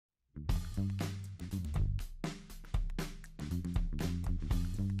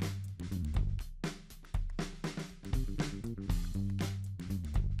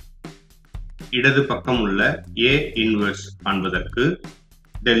இடது பக்கம் உள்ள A இன்வெர்ஸ் காண்பதற்கு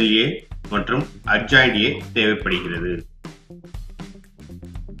del A மற்றும் adjoint A தேவைப்படுகிறது.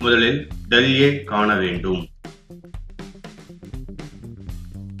 முதலில் del A காண வேண்டும்.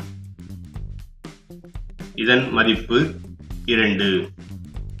 இதன் மதிப்பு 2.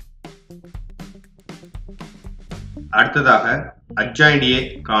 அடுத்ததாக adjoint A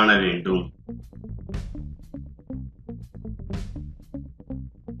காண வேண்டும்.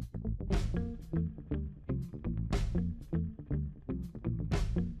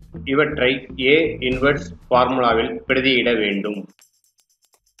 இவற்றை A இன்வெர்ஸ் ஃபார்முலாவில் பிரதியிட வேண்டும்.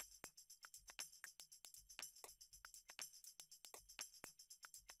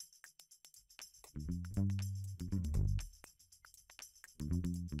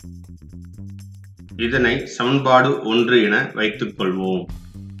 இதனை சமன்பாடு 1 என வைத்துக் கொள்வோம்.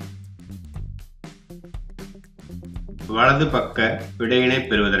 வலது பக்க விடையினை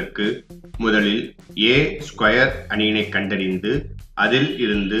பெறுவதற்கு முதலில் A ஸ்கொயர் அணியினை கண்டறிந்து அதில்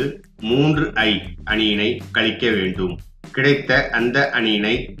இருந்து 3i அணியினை கழிக்க வேண்டும். கிடைத்த அந்த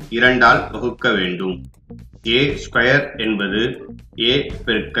அணியினை 2 ஆல் வகுக்க வேண்டும். A ஸ்கொயர் என்பது A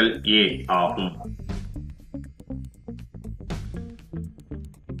பெருக்கல் A ஆகும்.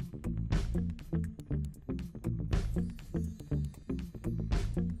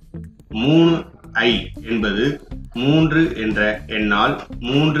 i என்பது 3 என்ற எண்ணால்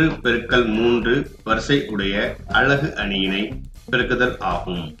 3 பெருக்கல் 3 வரிசை உடைய அலகு அணியினை பெருக்குதல்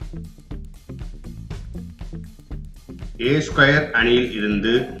ஆகும். A ஸ்கொயர் அணியில்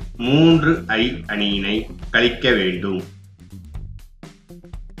இருந்து 3i அணியினை கழிக்க வேண்டும்.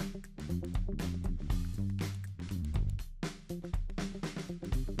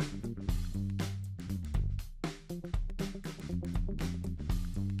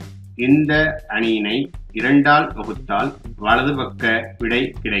 இந்த அணியினை 2 ஆல் வகுத்தால் வலது பக்க விடை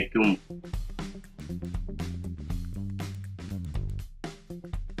கிடைக்கும்.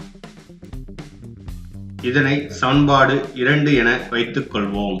 இதனை சமன்பாடு 2 என வைத்துக்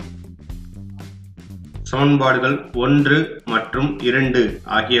கொள்வோம். சமன்பாடுகள் 1 மற்றும் 2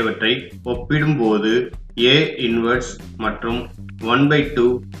 ஆகியவற்றை ஒப்பிடும்போது A இன்வெர்ஸ் மற்றும் 1/2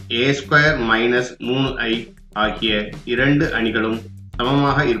 A ஸ்கொயர் மைனஸ் 3i ஆகிய 2 அணிகளும்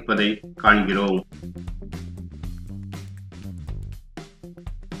சமமாக இருப்பதை காண்கிறோம்.